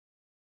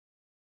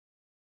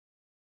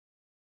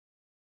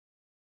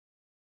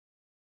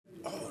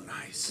Oh,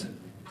 nice.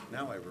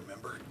 Now I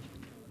remember.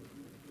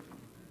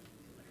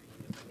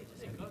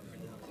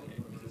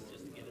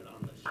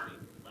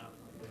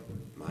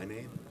 My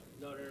name?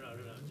 No,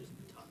 just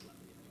talk loud.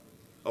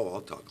 Oh,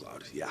 I'll talk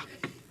loud. Yeah.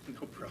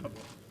 No problem.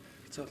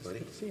 What's up, buddy?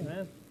 Good to see you,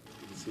 man.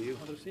 Good to see you.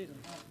 Another season.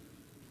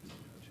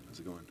 How's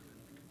it going?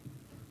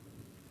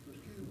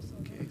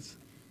 Case.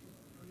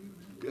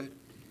 Good.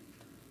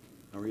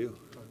 How are you?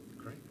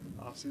 Great.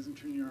 Off-season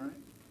treating you all right?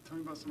 Tell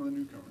me about some of the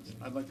newcomers.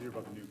 I'd like to hear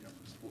about the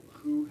newcomers.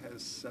 Who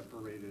has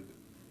separated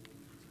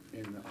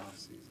in the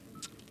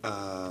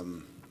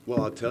off-season?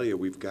 Well, I'll tell you,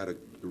 we've got a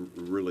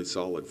really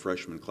solid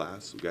freshman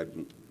class. We've got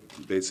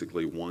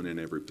basically one in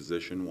every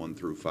position, 1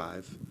 through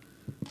 5.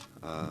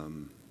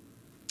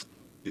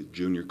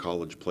 Junior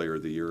College Player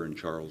of the Year in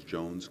Charles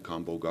Jones,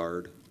 combo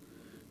guard,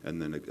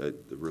 and then a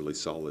really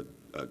solid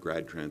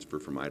grad transfer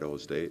from Idaho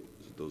State.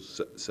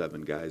 Those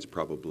 7 guys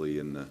probably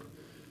in the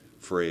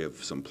fray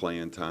of some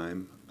playing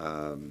time.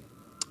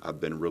 I've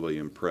been really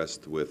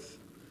impressed with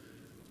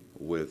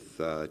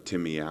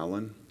Timmy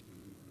Allen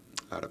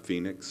out of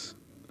Phoenix.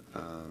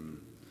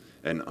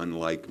 And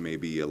unlike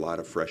maybe a lot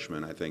of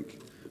freshmen, I think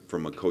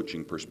from a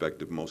coaching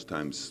perspective, most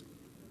times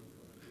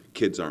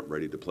kids aren't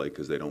ready to play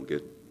because they don't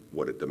get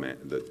what it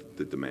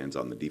the demands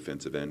on the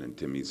defensive end, and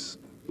Timmy's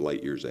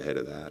light years ahead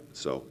of that.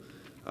 So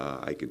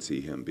I could see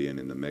him being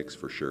in the mix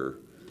for sure.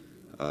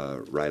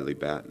 Riley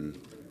Batten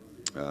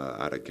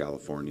out of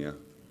California,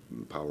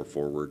 power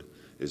forward,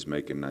 is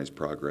making nice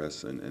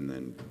progress, and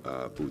then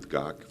Booth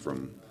Gach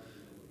from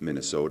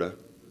Minnesota.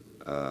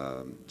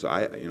 So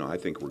I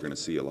think we're going to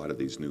see a lot of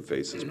these new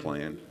faces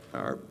playing.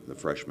 The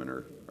freshmen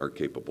are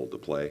capable to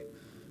play,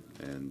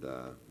 and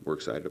we're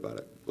excited about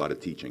it. A lot of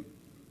teaching.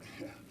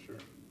 Yeah, sure.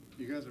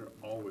 You guys are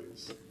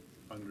always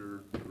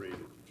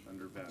underrated,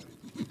 undervalued.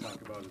 We talk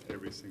about it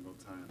every single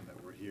time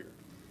that we're here.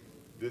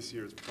 This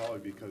year it's probably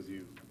because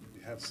you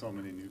have so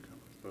many newcomers.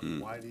 But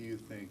why do you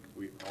think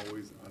we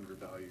always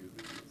undervalue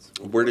the Utes?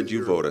 Where did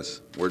you vote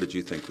us? Where did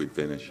you think we'd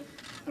finish?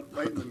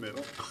 Right in the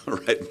middle.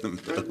 Right in the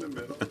middle. Right in the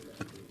middle.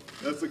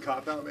 That's a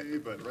cop-out maybe,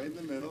 but right in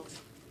the middle.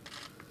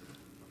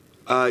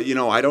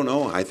 I don't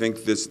know. I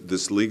think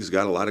this league's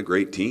got a lot of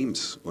great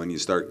teams when you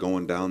start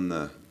going down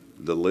the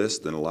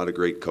list, and a lot of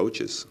great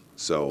coaches.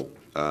 So,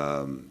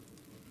 the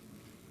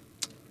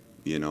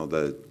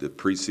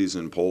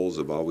preseason polls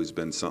have always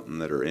been something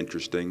that are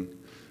interesting.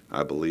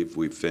 I believe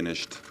we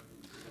finished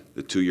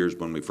the 2 years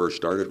when we first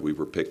started, we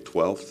were picked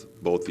 12th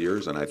both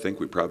years, and I think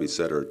we probably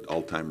set our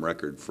all-time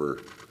record for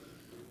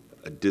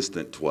a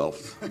distant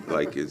 12th,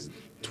 like as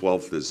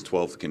 12th as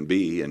 12th can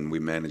be, and we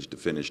managed to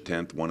finish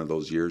 10th one of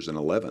those years and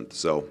 11th.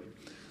 So,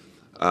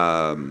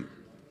 I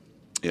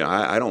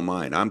don't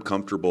mind. I'm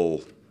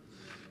comfortable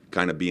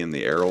kind of being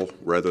the arrow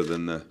rather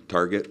than the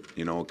target.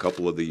 A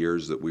couple of the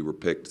years that we were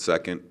picked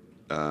second,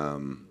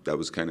 that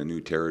was kind of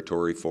new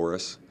territory for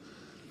us.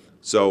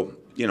 So,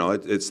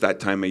 it's that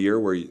time of year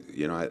where,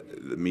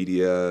 the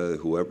media,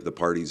 whoever the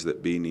parties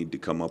that be, need to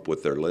come up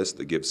with their list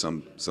to give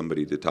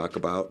somebody to talk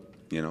about,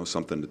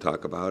 something to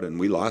talk about. And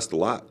we lost a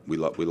lot. We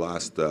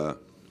lost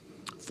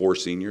 4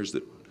 seniors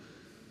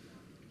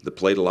that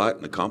played a lot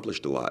and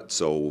accomplished a lot.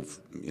 So,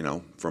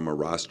 from a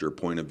roster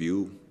point of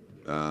view,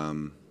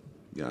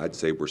 I'd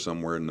say we're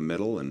somewhere in the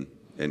middle, and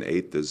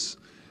eighth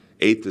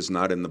is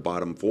not in the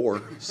bottom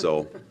 4.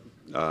 So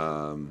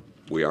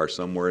we are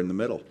somewhere in the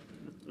middle.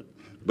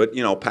 But,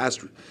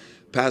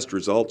 past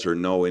results are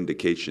no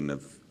indication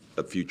of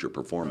future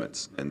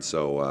performance. And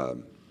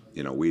so,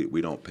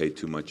 we don't pay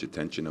too much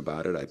attention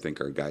about it. I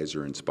think our guys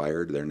are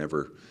inspired.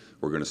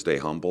 We're going to stay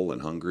humble and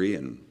hungry,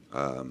 and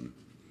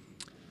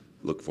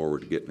look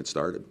forward to getting it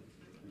started.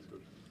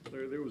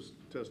 Larry, there was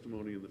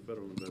testimony in the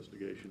federal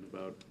investigation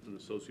about an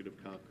associate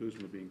of Kyle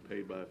Kuzma being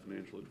paid by a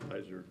financial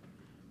advisor.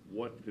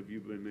 What have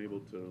you been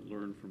able to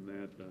learn from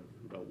that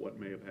about what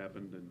may have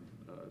happened, and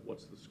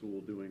what's the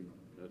school doing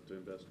to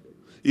investigate?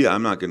 Yeah,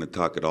 I'm not going to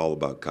talk at all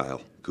about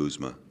Kyle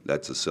Kuzma.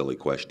 That's a silly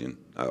question.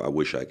 I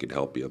wish I could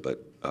help you,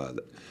 but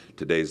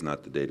today's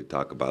not the day to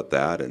talk about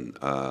that, and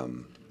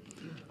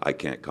I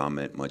can't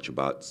comment much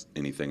about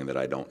anything that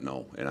I don't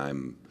know, and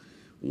I'm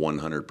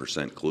 100%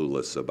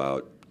 clueless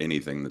about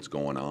anything that's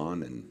going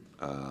on, and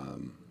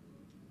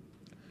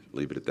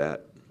leave it at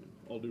that.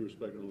 All due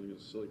respect, I don't think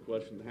it's a silly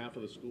question. Half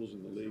of the schools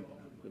in the league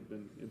have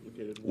been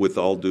implicated. With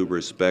all due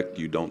respect,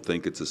 you don't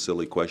think it's a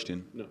silly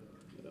question? No,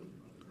 I don't.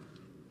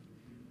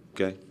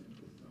 Okay.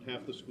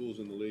 Half the schools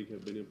in the league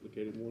have been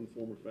implicated in one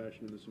form or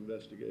fashion in this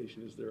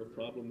investigation. Is there a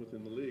problem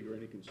within the league or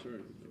any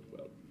concern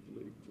about the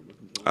league from a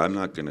compliance? I'm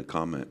not going to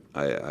comment.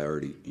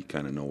 You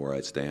kind of know where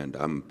I stand.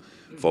 I'm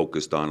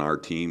focused on our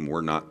team. We're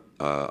not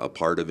a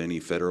part of any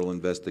federal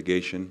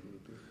investigation,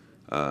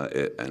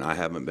 and I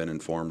haven't been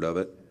informed of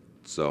it.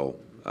 So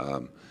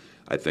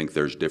I think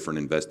there's different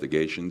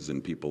investigations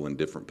and people in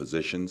different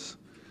positions.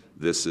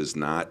 This is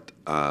not,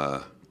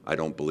 I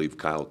don't believe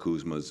Kyle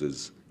Kuzma's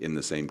is in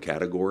the same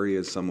category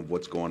as some of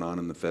what's going on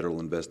in the federal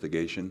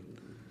investigation.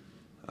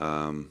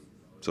 So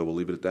we'll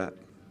leave it at that.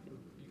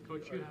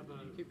 Coach, you have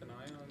a. Keep an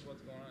eye on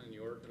what's going on in New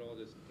York at all,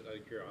 just out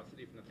of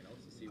curiosity, if nothing else,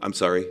 to see. I'm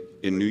sorry,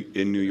 in New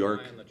York?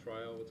 Keep an eye on the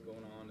trial, what's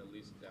going on, at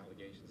least the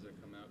allegations that are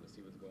coming out, to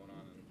see what's going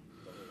on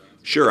in the whole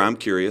landscape. Sure, I'm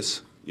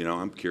curious. You know,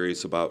 I'm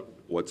curious about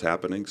what's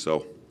happening.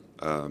 So,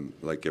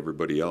 like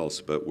everybody else,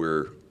 but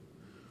we're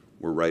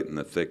right in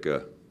the thick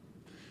of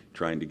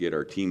trying to get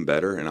our team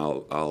better. And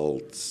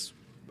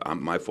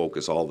my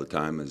focus all the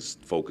time is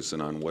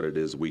focusing on what it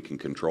is we can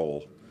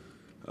control.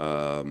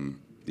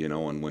 You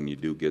know, and when you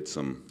do get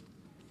some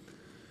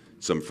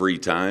free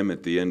time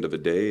at the end of a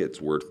day,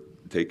 it's worth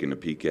taking a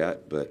peek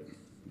at. But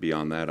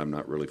beyond that, I'm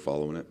not really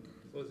following it.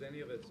 Well, does any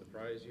of it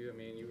surprise you? I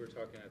mean, you were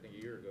talking, I think,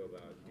 a year ago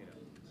about, you know,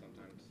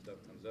 sometimes stuff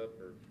comes up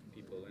or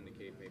people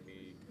indicate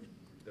maybe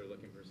they're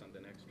looking for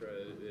something extra.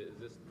 Is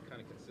this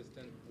kind of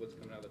consistent, what's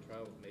coming out of the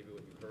trial, with maybe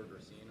what you've heard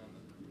or seen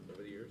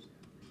over the years?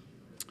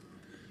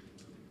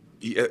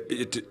 Yeah,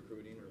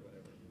 Recruiting or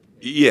whatever.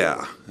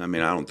 yeah. I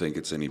mean, I don't think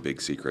it's any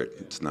big secret.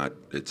 It's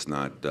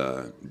not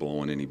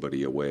blowing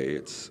anybody away.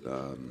 It's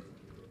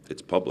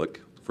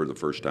public for the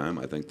first time.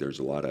 I think there's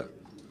a lot of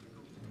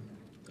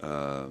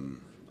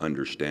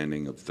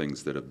understanding of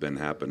things that have been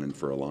happening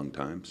for a long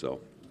time. So.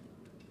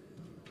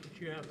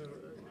 But you have an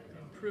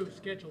improved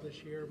schedule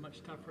this year,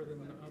 much tougher than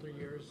the other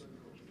years.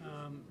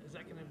 Is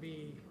that going to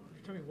be?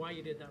 Tell me why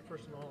you did that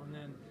first of all, and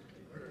then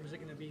is it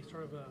going to be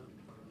sort of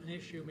an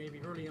issue maybe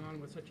early on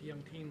with such a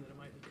young team that it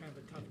might be kind of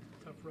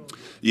a tough road?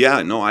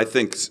 Yeah, no, I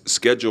think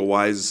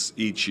schedule-wise,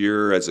 each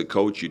year as a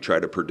coach, you try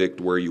to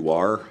predict where you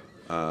are,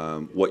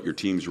 what your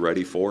team's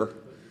ready for,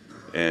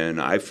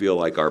 and I feel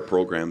like our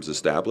program's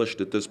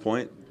established at this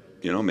point.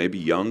 You know, maybe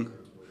young,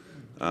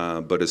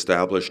 but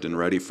established and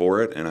ready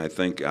for it. And I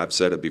think I've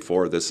said it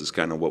before. This is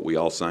kind of what we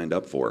all signed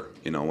up for.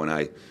 You know, when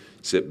I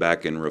sit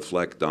back and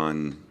reflect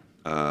on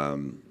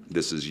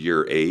this is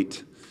year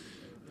 8,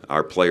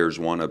 our players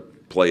want to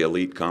play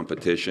elite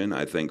competition.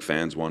 I think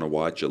fans want to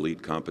watch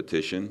elite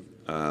competition.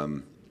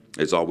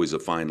 It's always a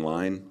fine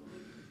line.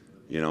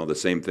 You know, the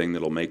same thing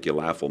that'll make you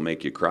laugh will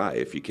make you cry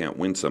if you can't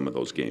win some of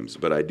those games.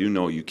 But I do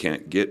know you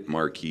can't get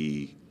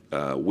marquee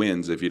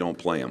wins if you don't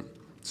play them.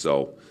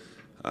 So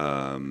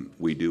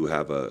we do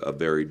have a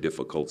very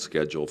difficult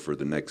schedule for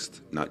the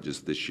next, not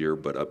just this year,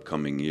 but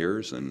upcoming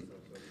years, and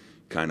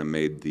kind of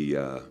made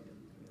the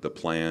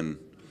plan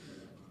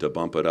to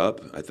bump it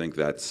up. I think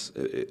that's,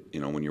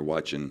 you know, when you're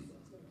watching,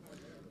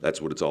 that's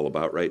what it's all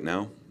about right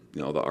now.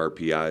 You know, the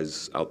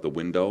RPI's out the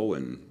window,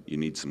 and you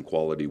need some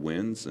quality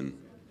wins, and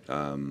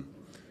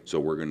so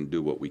we're going to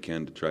do what we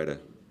can to try to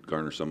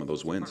garner some of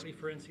those wins. Partly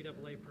for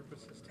NCAA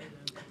purposes too.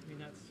 Then I mean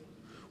that's.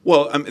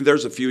 Well, I mean,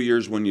 there's a few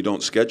years when you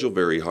don't schedule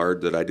very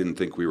hard that I didn't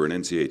think we were an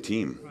NCAA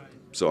team. Right.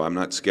 So I'm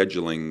not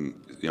scheduling,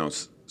 you know,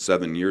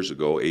 7 years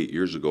ago, 8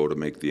 years ago to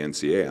make the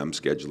NCAA. I'm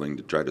scheduling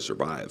to try to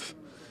survive.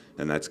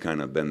 And that's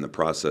kind of been the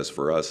process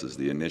for us. Is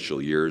the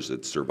initial years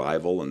it's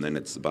survival, and then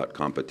it's about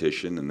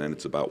competition, and then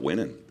it's about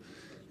winning.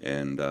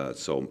 And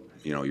so,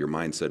 you know, your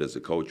mindset as a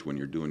coach when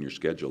you're doing your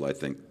schedule, I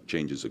think,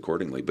 changes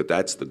accordingly. But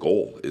that's the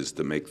goal, is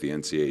to make the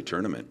NCAA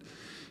tournament.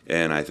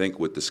 And I think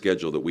with the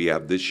schedule that we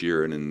have this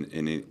year and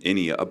in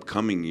any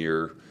upcoming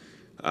year,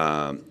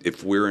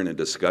 if we're in a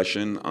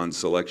discussion on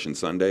Selection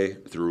Sunday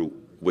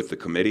with the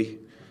committee,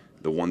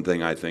 the one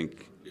thing I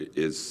think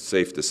is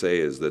safe to say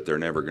is that they're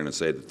never going to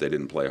say that they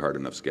didn't play a hard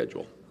enough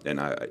schedule. And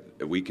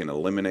we can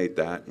eliminate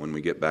that when we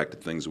get back to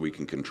things we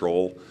can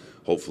control.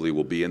 Hopefully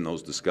we'll be in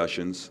those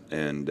discussions.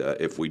 And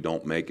if we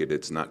don't make it,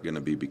 it's not going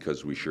to be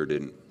because we sure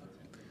didn't,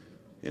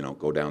 you know,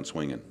 go down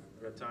swinging.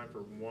 We've got time for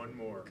one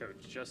more. Coach,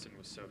 Justin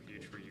was so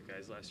huge for you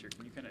guys last year.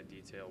 Can you kind of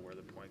detail where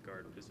the point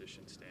guard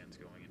position stands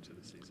going into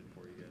the season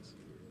for you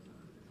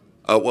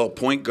guys? Well,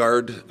 point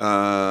guard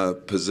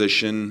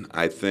position,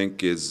 I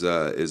think, is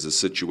a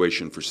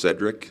situation for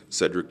Cedric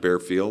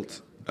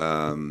Bearfield.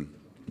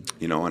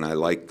 You know, and I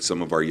like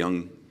some of our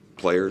young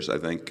players. I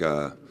think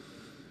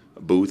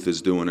Booth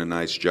is doing a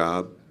nice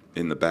job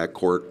in the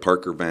backcourt.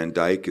 Parker Van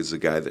Dyke is a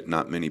guy that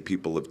not many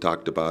people have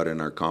talked about in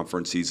our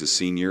conference. He's a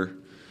senior,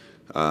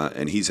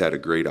 and he's had a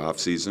great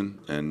offseason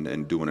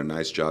and doing a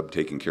nice job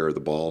taking care of the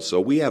ball. So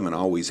we haven't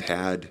always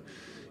had,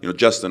 you know,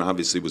 Justin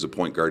obviously was a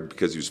point guard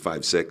because he was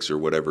 5'6" or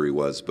whatever he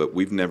was, but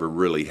we've never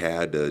really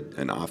had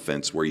an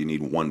offense where you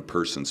need one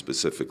person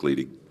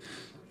specifically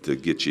to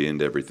get you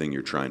into everything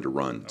you're trying to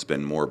run. It's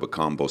been more of a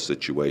combo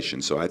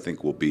situation. So I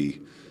think we'll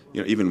be,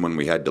 you know, even when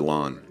we had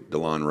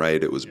DeLon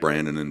Wright, it was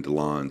Brandon and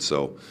DeLon.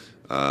 So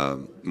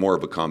more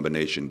of a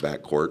combination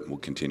backcourt. We'll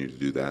continue to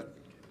do that.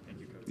 Thank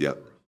you, Coach.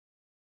 Yep.